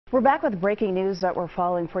We're back with breaking news that we're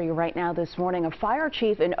following for you right now this morning. A fire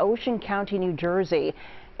chief in Ocean County, New Jersey,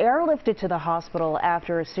 airlifted to the hospital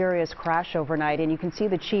after a serious crash overnight. And you can see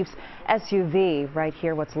the chief's SUV right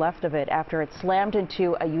here, what's left of it, after it slammed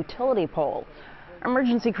into a utility pole.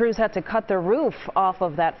 Emergency crews had to cut the roof off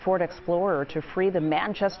of that Ford Explorer to free the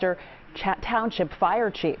Manchester Township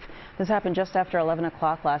fire chief. This happened just after 11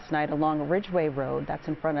 o'clock last night along Ridgeway Road. That's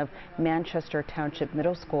in front of Manchester Township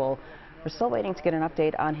Middle School. We're still waiting to get an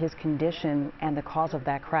update on his condition and the cause of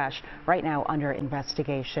that crash, right now under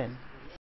investigation.